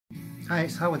Hi,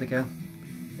 it's Howard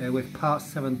again with part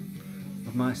 7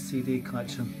 of my CD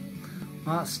collection.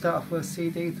 Well, let's start off with a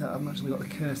CD that I've actually got the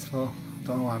case for.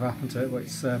 Don't know what happened to it, but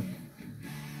it's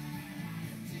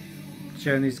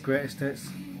Journey's Greatest Hits.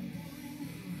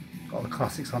 Got the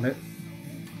classics on it,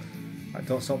 like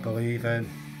Don't Stop Believing,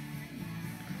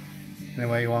 Any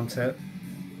Way You Want It,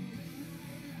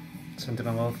 Send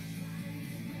My Love.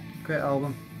 Great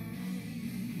album,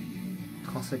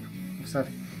 classic, I've said.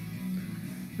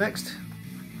 Next,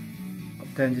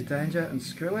 got Danger Danger and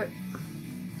Screw It.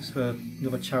 This is for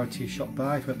another charity shop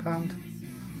buy for £1.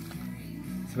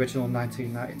 It's the original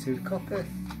 1992 copy.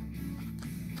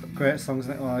 Got great songs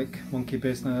in it like Monkey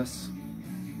Business,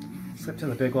 Slip to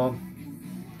the Big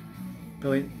One,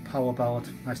 brilliant power ballad,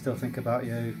 I Still Think About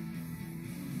You,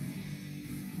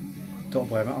 Don't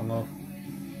Blame It on Love.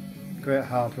 Great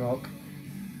hard rock.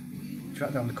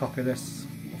 Track down the copy of this,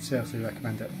 I'd seriously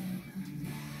recommend it.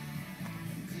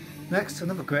 Next,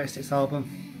 another Greatest Hits album,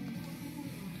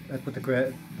 Edward the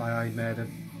Great by Iron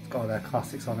Maiden. It's got all their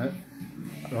classics on it,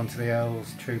 like Run to the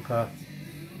Hills, Trooper,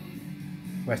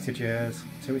 Wasted Years,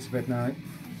 2 Weeks of Midnight.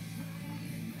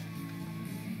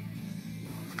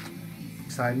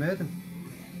 It's Iron Maiden.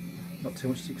 Not too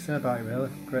much you can say about it really,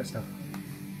 great stuff.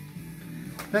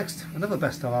 Next, another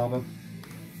Best of album,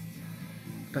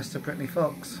 Best of Britney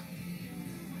Fox.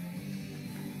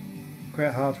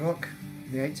 Great hard rock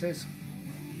in the 80s.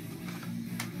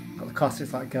 Got the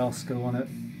classics like Girls' School on it,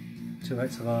 Too Late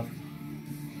to Love,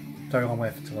 Very Long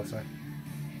Way to Love, sorry.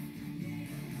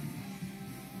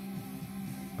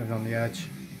 Living on the Edge.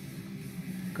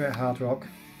 Great hard rock.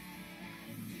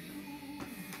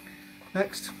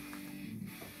 Next,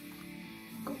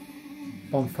 got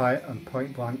Bonfire and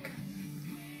Point Blank.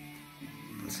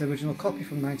 It's the original copy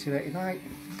from 1989.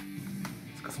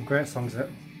 It's got some great songs in it,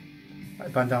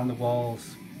 like Bang Down the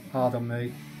Walls, Hard on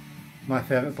Me. My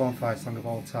favourite Bonfire song of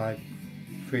all time,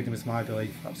 Freedom Is My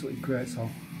Belief, absolutely great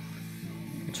song.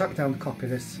 You can track down the copy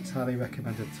of this, it's highly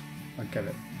recommended, I'd get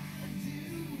it.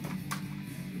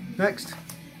 Next,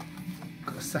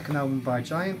 got the second album by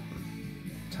Giant,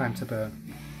 Time to Burn.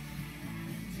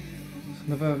 It's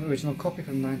another original copy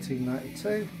from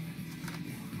 1992.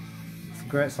 Some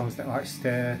great songs that like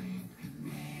Stay,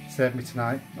 Save Me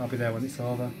Tonight, I'll Be There When It's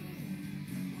Over.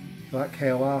 If you like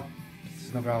KOR, this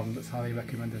is another album that's highly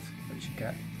recommended that you should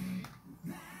get.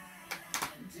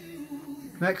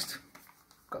 Next,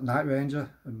 got Night Ranger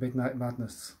and Midnight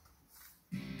Madness.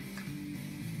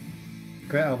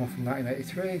 Great album from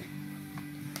 1983.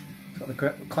 It's got the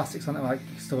great classics on it like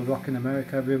Still Rockin'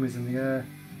 America, Rumours in the Air,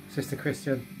 Sister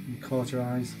Christian, and Close Your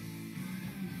Eyes.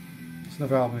 It's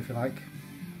another album if you like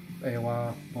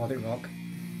AOR, Nordic rock.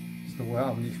 It's the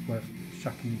album that's worth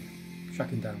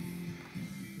tracking down.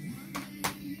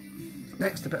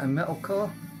 Next, a bit of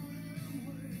metalcore.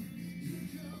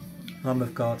 Lamb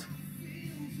of God,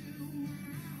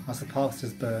 As the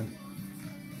Pulses Burn.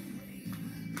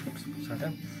 Oops, upside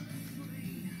down.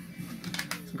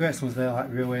 Some great songs there like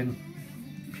Ruin,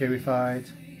 Purified,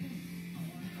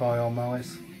 For All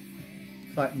Malice. If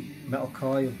you like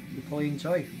metalcore, you'll probably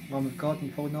enjoy Lamb of God and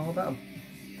you probably know all about them.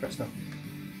 Great stuff.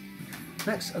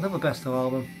 Next, another Best of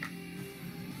album,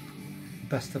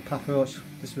 Best of Papa Roach.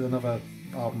 This was another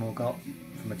album I got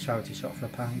from a charity shop for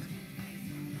 £1.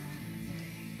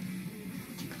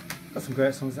 Got some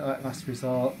great songs like Last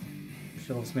Resort,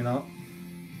 She Loves Me Not,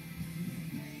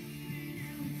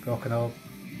 Broken Hope.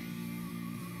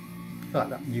 I like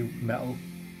that new metal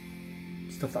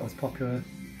stuff that was popular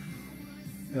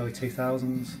early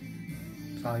 2000s.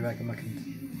 It's highly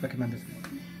recommended.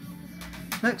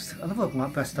 Next, another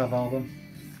Best of album,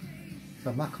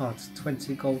 the Macard's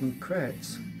 20 Golden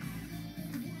Crates.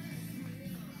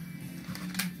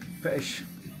 British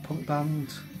punk band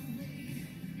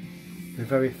with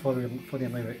very funny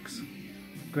lyrics.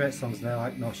 Great songs there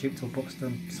like No Sheep Till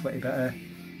Buxton, Sweaty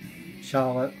Betty,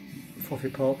 Charlotte, Fluffy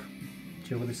Pup,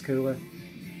 Julie Schooler.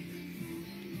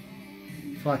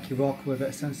 If you like your rock with a bit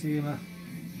of sense of humour,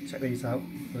 check these out,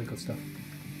 really good stuff.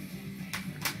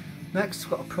 Next,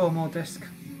 we've got a promo disc,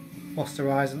 Lost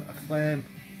Horizon, A Flame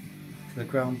to the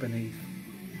Ground Beneath.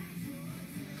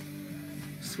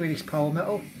 Swedish power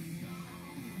metal,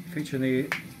 featuring the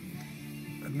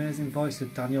amazing voice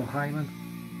of Daniel Hyman.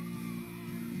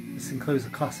 This includes the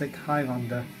classic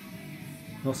Highlander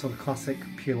and also the classic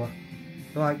Pure.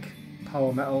 If you like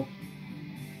power metal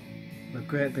with a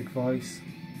great big voice,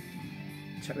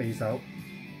 check these out,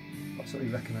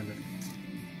 absolutely recommended.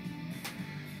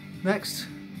 Next,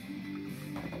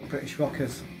 British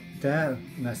rockers Dare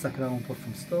and their second album Blood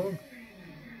from Stone.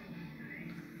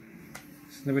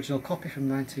 It's an original copy from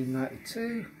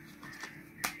 1992.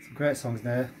 Some great songs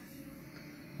there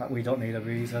like We Don't Need a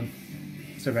Reason,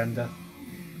 Surrender.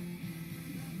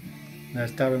 And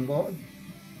there's Darren Wharton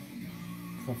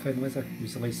from Thin Lizzy,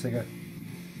 who's the lead singer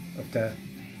of Dare.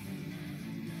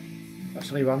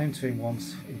 Actually ran into him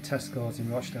once in Tesco's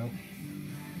in Rochdale.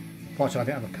 Fortunately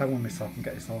I didn't have a pen with me so I can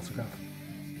get his autograph.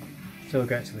 Still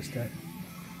get it to this day.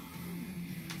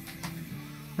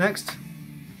 Next,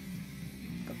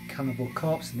 got Cannibal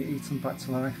Corpse and the Eaten Back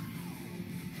to Life.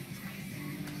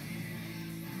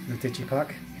 The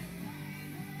Digipack.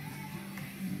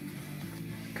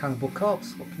 Cannibal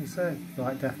Corpse, what can you say? If you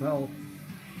like death metal,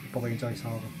 you'll probably enjoy this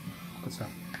album. Good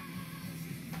stuff.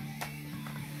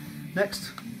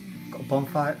 Next, got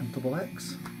Bonfire and Double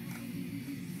X.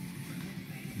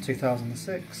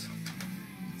 2006.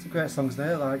 Some great songs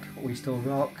there like We Still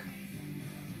Rock,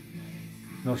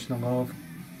 Notion of Love,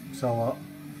 So What.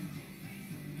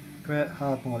 Great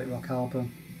hard melodic rock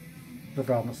album.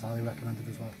 Another album that's highly recommended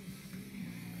as well.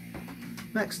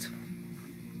 Next,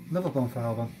 another Bonfire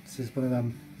album. This is one of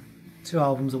them 2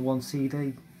 albums and 1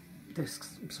 CD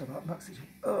discs. I'm sorry about that.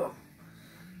 Oh.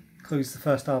 Includes the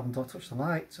first album, Don't Touch the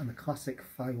Light, and the classic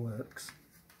Fireworks.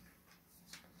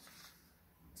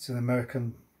 It's an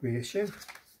American reissue.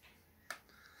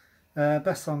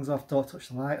 Best songs off Don't Touch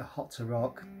the Light are Hot to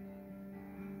Rock,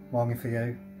 Longing for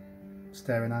You,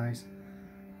 Staring Eyes.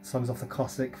 Songs off the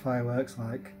classic Fireworks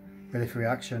like Ready for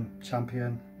Reaction,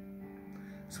 Champion,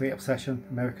 Sweet Obsession,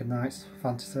 American Nights,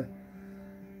 Fantasy.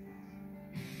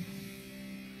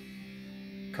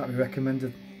 Can't be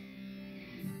recommended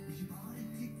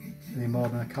any more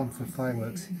than I can for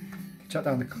Fireworks. If you check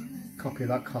down the copy of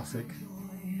that classic,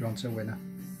 you're on to a winner.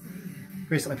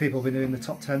 Recently people have been doing the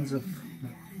top 10s of,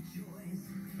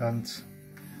 and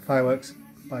Fireworks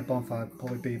by Bonfire would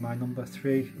probably be my number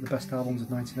 3 of the best albums of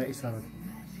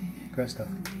 1987. Great stuff.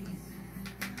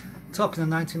 Talking of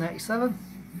 1987,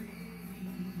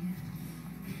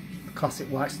 the classic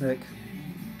Whitesnake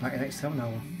 1987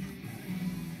 album.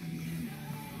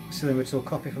 This is the original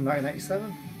copy from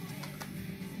 1987.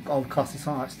 Got all the classic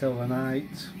songs like Still the Night,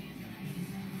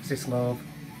 Is This Love,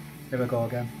 Here We Go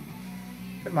Again.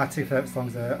 But my 2 favourite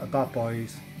songs are Bad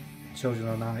Boys, Children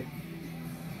of the Night.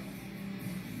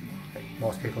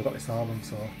 Most people got this album,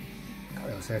 so I can't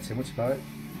really say too much about it.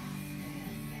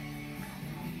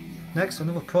 Next,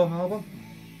 another promo album.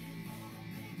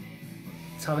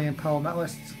 Italian power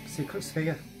metalist, Secret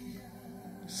Sphere,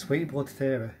 Sweet Blood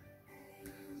Theory.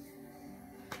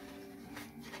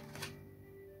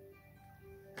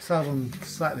 This album's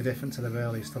slightly different to the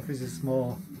earlier stuff. This is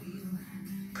more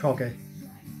proggy.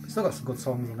 It's still got some good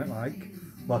songs on it like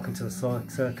Welcome to the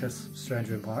Circus,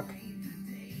 Stranger in Black.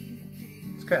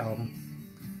 It's a great album.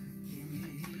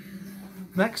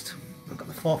 Next, we've got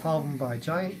the 4th album by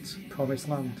Giant, Promised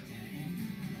Land.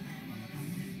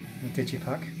 The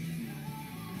Digipack.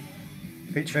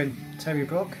 Featuring Terry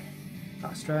Brook,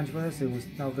 at Strangeways, who was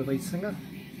now the lead singer,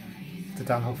 after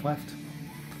Dan Huff left.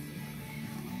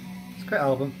 It's a great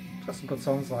album. It's got some good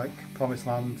songs like Promised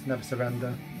Land, Never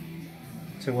Surrender,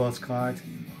 Two Worlds Collide.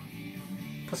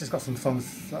 Plus it's got some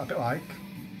songs that are a bit like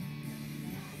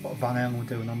what Van Halen were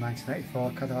doing on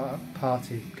 1984, kind of a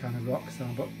party kind of rock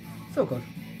sound, but still good.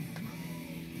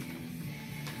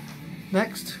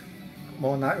 Next,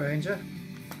 more Night Ranger,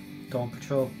 Dawn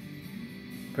Patrol.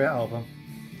 Great album.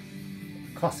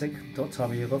 Classic, Don't Tell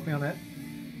Me You Love Me on it.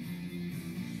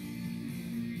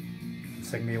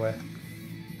 Sing Me Away.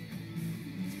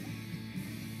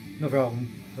 Another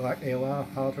album, I like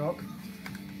AOR, hard rock.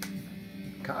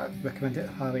 Can't recommend it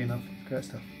highly enough. Great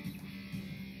stuff.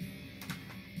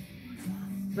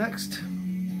 Next,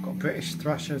 got British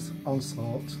Thrashers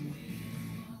Onslaught,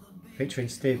 featuring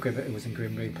Steve Griffith, who was in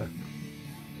Grim Reaper.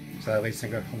 He's the lead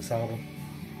singer on this album.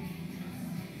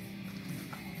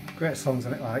 Great songs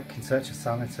on it like In Search of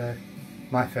Sanity,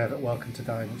 my favourite Welcome to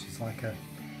Dying, which is like a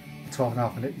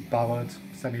 12.5 minute ballad,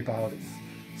 semi-ballad.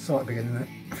 It's sort of beginning, it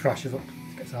thrashes up,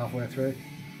 gets halfway through.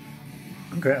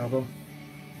 Great album.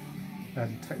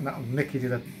 And I think that Mickey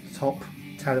did a top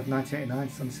 10 of 1989,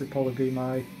 so this would probably be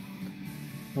my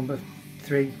number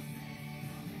 3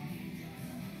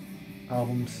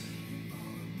 albums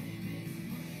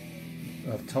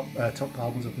of top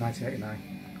albums of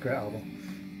 1989. Great album.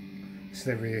 This is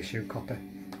a reissue copy.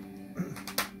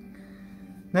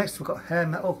 Next we've got Hair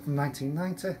Metal from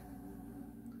 1990.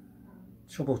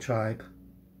 Trouble Tribe.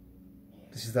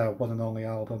 This is their one and only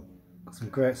album. Got some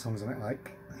great songs on it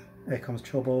like Here Comes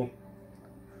Trouble,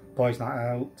 Boys Night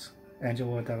Out, Angel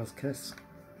or Devil's Kiss.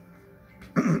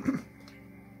 On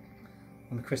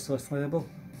the Chrysalis label.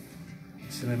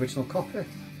 This is an original copy.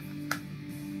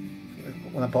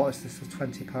 When I bought this was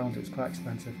 £20, it was quite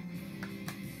expensive.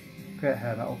 Great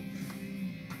hair metal.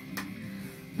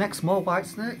 Next, more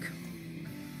Whitesnake.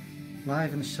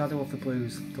 Live in the Shadow of the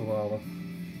Blues, Delilah.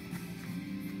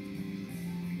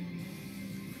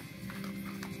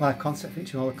 Live concert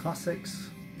featuring all the classics,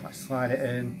 like Slide It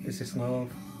In, Is This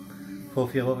Love,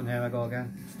 Fulfill Love and Here I Go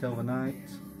Again, Still the Night.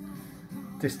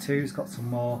 Disc 2's got some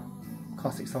more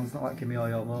classic songs like Give Me All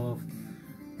Your Love,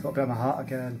 Got Bit on My Heart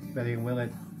Again, Ready and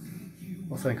Willing.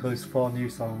 Also includes 4 new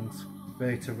songs,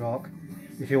 Ready to Rock,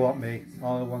 If You Want Me,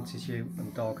 All I Want Is You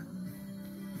and Dog.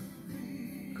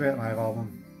 Great live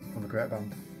album from a great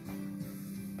band.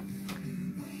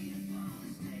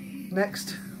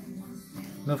 Next,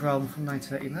 another album from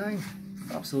 1989,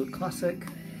 absolute classic,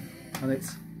 and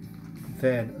it's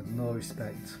Vain and No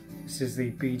Respect. This is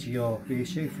the BGO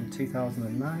reissue from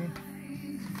 2009.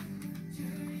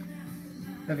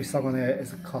 Every song on here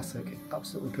is a classic,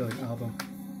 absolutely brilliant album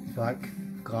if you like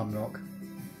glam rock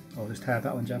or just hair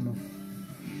metal in general.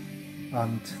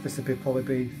 And this would probably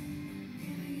be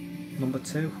number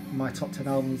 2 on my top 10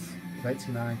 albums of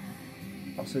 89.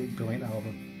 Absolutely brilliant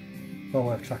album. Well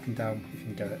worth tracking down if you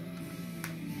can get it.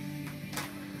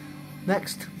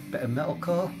 Next, bit of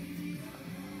metalcore.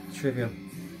 Trivium,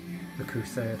 The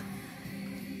Crusade.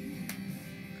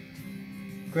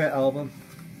 Great album.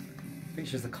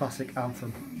 Features the classic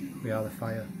anthem, We Are the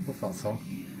Fire. Love that song.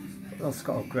 It's also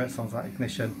got great songs like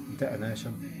Ignition and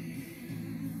Detonation.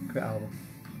 Great album.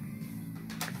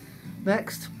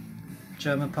 Next,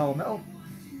 German power metal.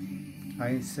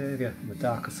 Iron Saviour and The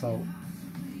Dark Assault.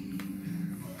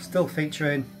 Still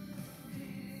featuring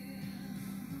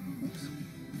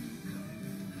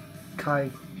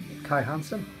Kai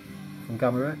Hansen from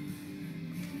Gamma Ray.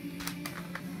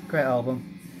 Great album.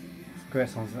 Great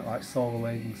songs like Solar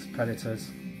Wings,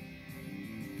 Predators,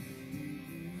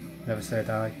 Never Say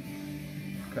Die.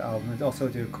 Great album. They also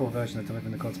do a cool version of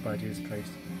Delivering the Goods by Judas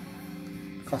Priest.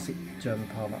 Classic German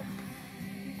power metal.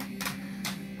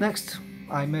 Next,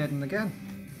 Iron Maiden again,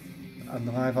 and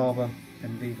the live album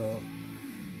In Vivo.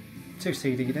 2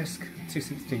 CD disc,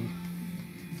 260.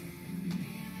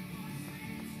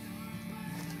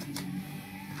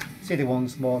 CD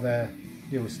one's more their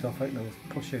newer stuff. I think they were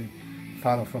pushing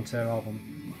Final Frontier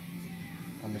album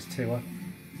on this tour.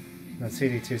 And then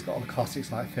CD 2's got all the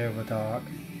classics like Fear of the Dark,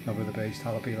 Number of the Beast,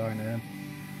 I'll Be Thy Name.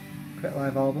 Great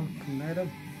live album from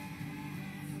Maiden.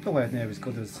 Nowhere near as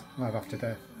good as Live After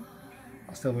Death.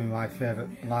 That's still be my favourite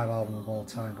live album of all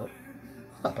time, but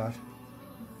it's not bad.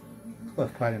 It's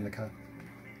worth playing in the car.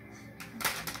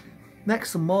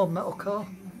 Next, some more metalcore,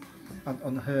 and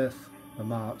Unearth the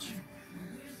March.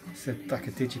 It's like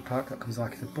a digipack that comes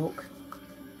like in a book,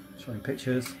 showing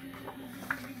pictures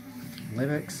and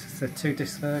lyrics. It's a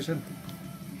 2-disc version.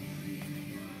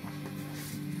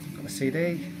 Got a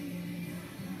CD.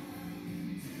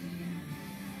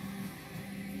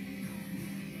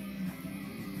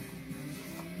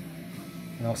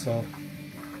 And also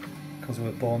comes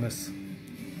with a bonus.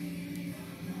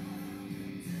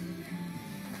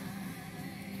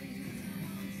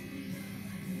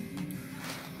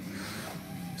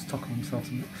 Just talking to myself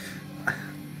a minute.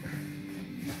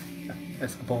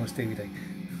 It's a bonus DVD.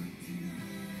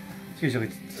 It's usually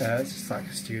it's just like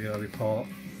a studio report.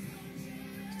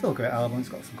 Still a great album. It's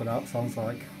got some good art songs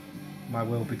like My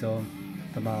Will Be Done,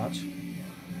 The March.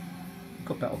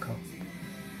 Good metalcore.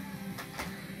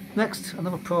 Next,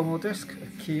 another promo disc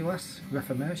of Keyless,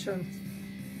 Reformation.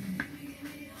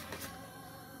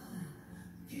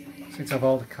 Seems to have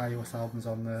all the Keyless albums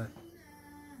on the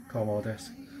promo disc.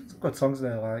 Some good songs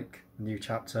there like New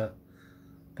Chapter,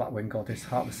 Black Winged Goddess,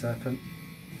 Heart of the Serpent,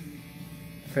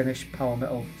 Finish, Power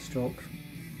Metal, Stroke,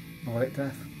 Melodic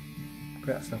Death.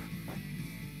 Great stuff.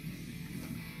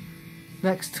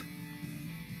 Next,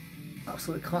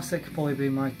 absolutely classic, probably be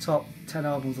my top 10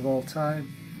 albums of all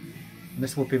time. And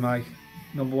this would be my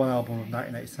number 1 album of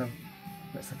 1987.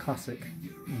 It's a classic,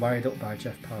 Wired Up by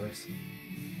Jeff Parris.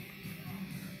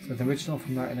 So the original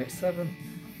from 1987,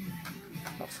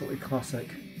 absolutely classic.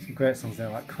 Some great songs there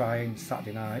like Crying,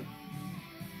 Saturday Night,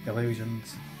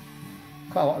 Illusions.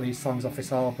 Quite a lot of these songs off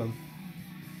this album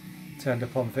turned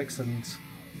up on Vixen's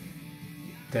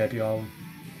debut album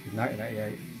in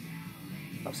 1988.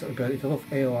 Absolutely great. If you love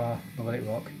AOR, melodic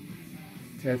rock,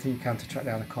 do anything you can to track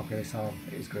down a copy of this album.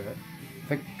 It is great.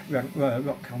 I think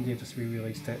Rock Candy just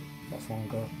re-released it not so long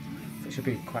ago, so it should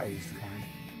be quite easy to find.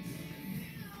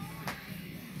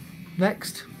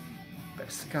 Next, a bit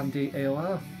of Scandi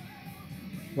AOR,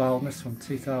 Wildness from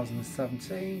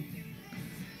 2017.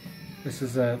 This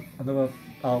is another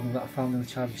album that I found in the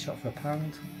charity shop for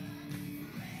 £1.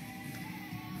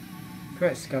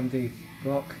 Great Scandi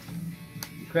rock,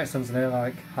 great songs in there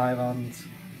like Highlands,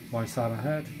 More Inside My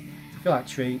Head. If you like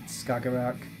Treat,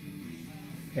 Skagerrak,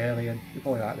 Alien. You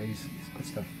probably like these, it's good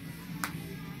stuff.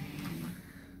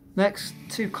 Next,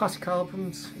 2 classic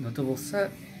albums in a double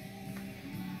set.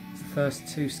 It's the first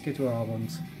 2 Skid Row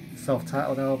albums,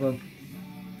 self-titled album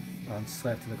and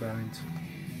Slave to the Grind.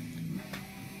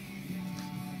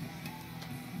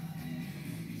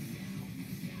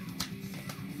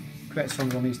 Great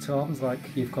songs on these 2 albums like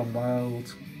You've Gone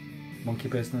Wild, Monkey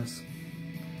Business,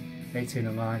 18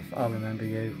 and Life, I'll Remember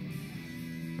You,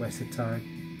 Wasted Time.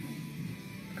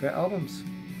 Great albums,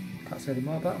 can't say any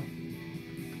more about them.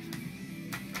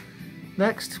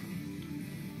 Next,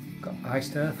 got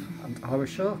Iced Earth and Horror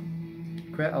Show,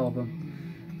 great album.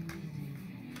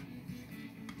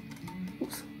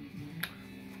 Oops,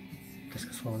 just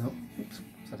got swollen up, oops,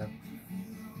 upside down.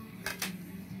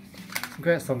 Some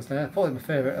great songs there, probably my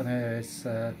favourite on here is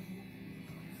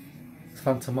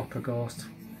Phantom Opera Ghost.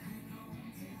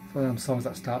 It's one of them songs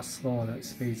that starts slow and it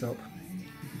speeds up.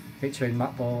 Featuring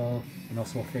Matt Borwell and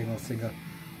also a female singer.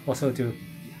 Also do a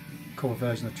cover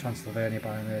version of Transylvania by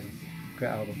Iron Maiden. Great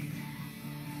album.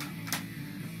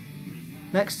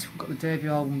 Next we've got the debut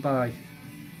album by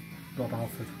Rob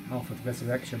Halford,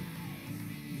 Resurrection.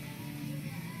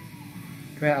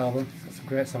 Great album, got some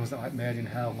great songs like Made in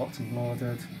Hell, Locked and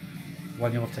Loaded,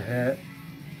 One You Love to Hate.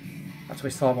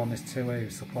 Actually saw him on this tour, he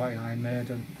was supporting Iron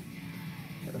Maiden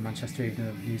at the Manchester Evening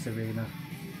of News Arena.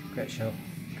 Great show,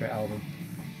 great album.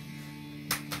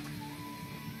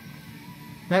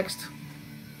 Next,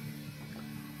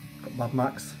 got Mad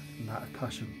Max, Night of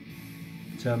Passion,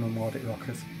 German Nordic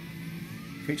rockers,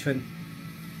 featuring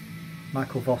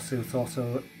Michael Voss, who's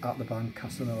also at the band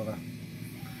Casanova.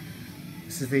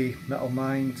 This is the Metal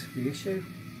Mind reissue.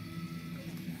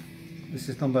 This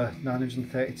is number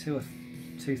 932 of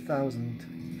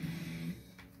 2000.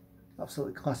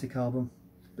 Absolutely classic album.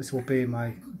 This will be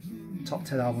my top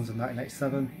 10 albums of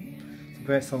 1987. Some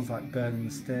great songs like Burning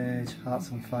the Stage,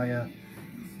 Hearts on Fire,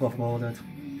 Love Loaded,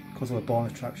 comes with a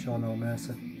bonus track, Show No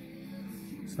Mercy.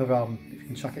 It's another album, if you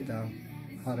can track it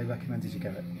down, highly recommended you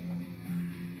get it.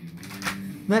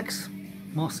 Next,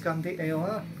 more Scandi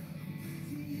AOR.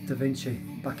 Da Vinci,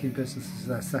 back in business, this is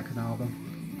their second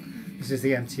album. This is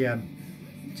the MTM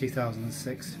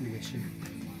 2006 reissue.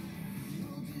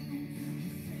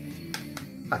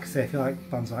 Like I say, if you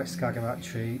like bands like Skagerrak,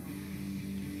 Tree,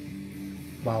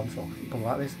 Wilds, or people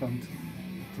like this band,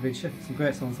 Da Vinci, some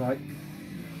great songs like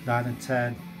 9 and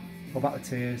 10, What About the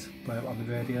Tears, play it on the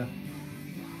radio.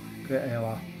 Great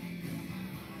AOR.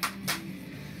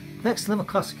 Next, another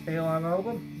classic AOR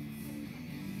album,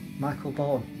 Michael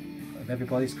Bolton and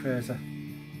Everybody's Crazy.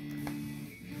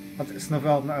 It's another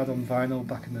album that I had on vinyl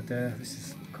back in the day. This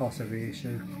is of course a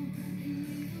reissue.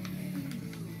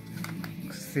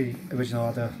 The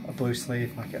original had a blue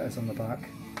sleeve like it is on the back.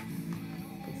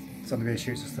 It's on the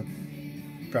reissue, it's just a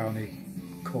brownie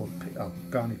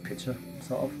brownie picture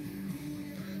sort of.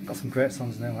 Got some great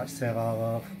songs in there like Save Our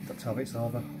Love, Don't Tell Me It's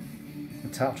Over. The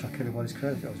title track Everybody's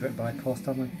Crazy, it was written by Paul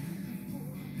Stanley.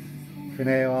 If you're an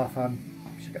AOR fan,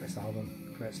 you should get this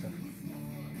album, great stuff.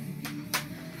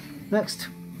 Next,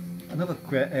 another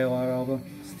great AOR album,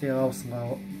 Steelhouse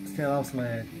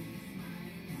Lane.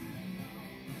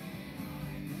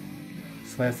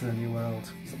 Slave to the New World.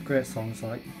 Some great songs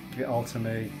like Give It All to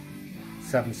Me,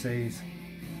 Seven Seas,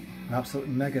 an absolute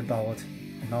mega ballad,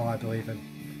 and All I Believe In.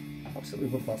 Absolutely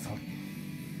love that song.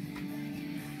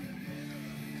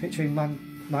 Featuring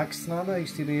Mike Snarmer,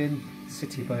 used to be in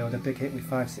City Boy, had a big hit with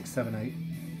 5, 6, 7, 8.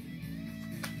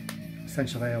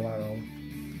 Essential AOR album.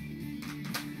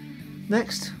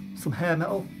 Next, some hair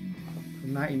metal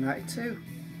from 1992.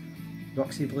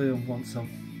 Roxy Blue and Want Some.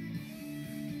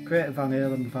 Great Van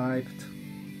Halen vibed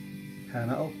hair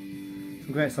metal.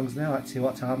 Some great songs in there like Too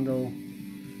Hot to Handle,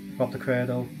 Rob the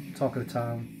Cradle, Talk of the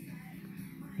Town,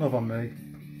 Love on Me.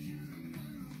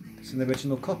 It's an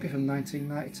original copy from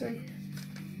 1992.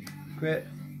 Great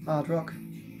hard rock.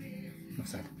 Enough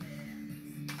said.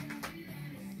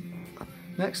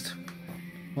 Next,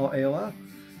 more AOR.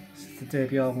 This is the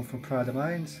debut album from Pride of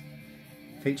Minds,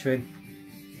 featuring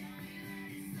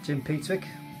Jim Petrick,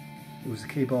 who was a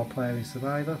keyboard player in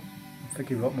Survivor. I think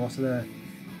he wrote most of their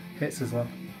hits as well.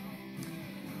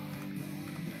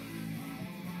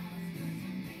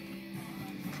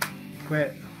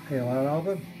 Great AOR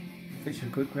album,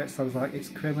 featuring great songs like It's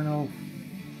Criminal,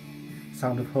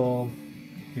 Sound of Home,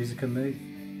 Music and Me.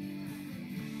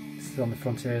 This is on the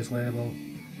Frontiers label.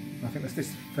 I think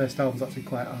this first album's actually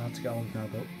quite hard to get on now,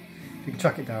 but if you can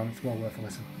track it down, it's well worth a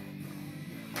listen.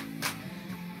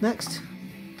 Next,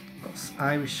 got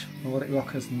Irish melodic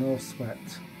rockers No Sweat.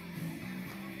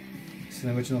 It's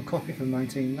an original copy from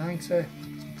 1990,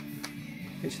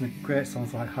 featuring great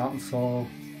songs like Heart and Soul,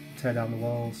 Tear Down the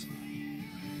Walls.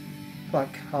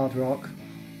 like hard rock,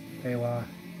 AOR.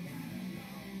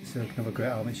 It's another great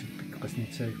album you should be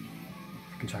listening to. You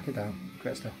can track it down.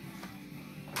 Great stuff.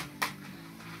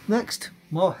 Next,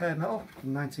 more hair metal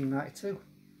from 1992.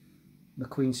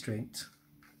 McQueen Street,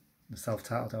 the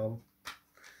self-titled album.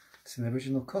 It's an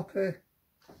original copy.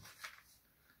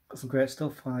 Got some great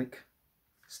stuff like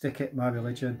Stick It, My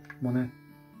Religion, Money.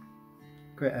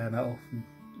 Great hair metal from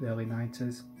the early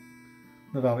 90s.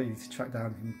 Another album you need to track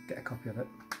down and get a copy of it.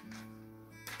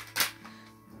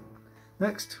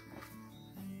 Next,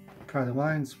 Pride and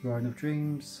Lions, Roaring of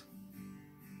Dreams.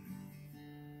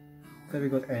 Very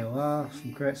good AOR,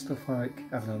 some great stuff like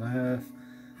Heaven on Earth,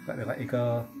 Let Me Let You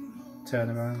Go, Turn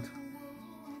Around.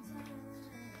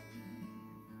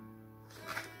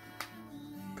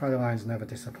 Pride and Lions never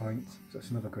disappoint, so it's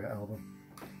another great album.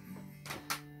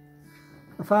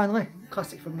 And finally,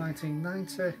 classic from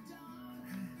 1990.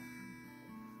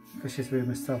 Vicious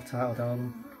Rumours self-titled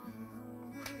album.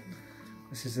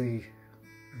 This is the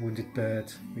Wounded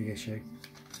Bird reissue.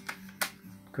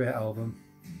 Great album.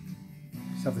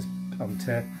 Used to have this on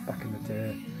tape back in the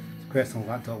day. It's a great song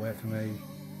like Don't Wait For Me,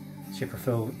 Ship of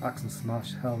Phil, Axe and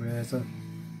Smash, Hellraiser.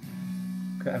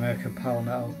 Great American power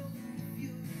metal. You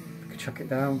can track it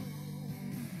down.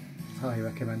 It's highly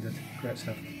recommended. Great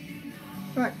stuff.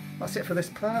 Right, that's it for this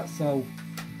part, so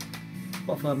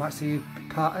hopefully I might see you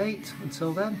part 8.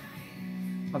 Until then,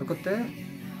 have a good day.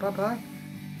 Bye bye.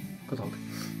 Good luck.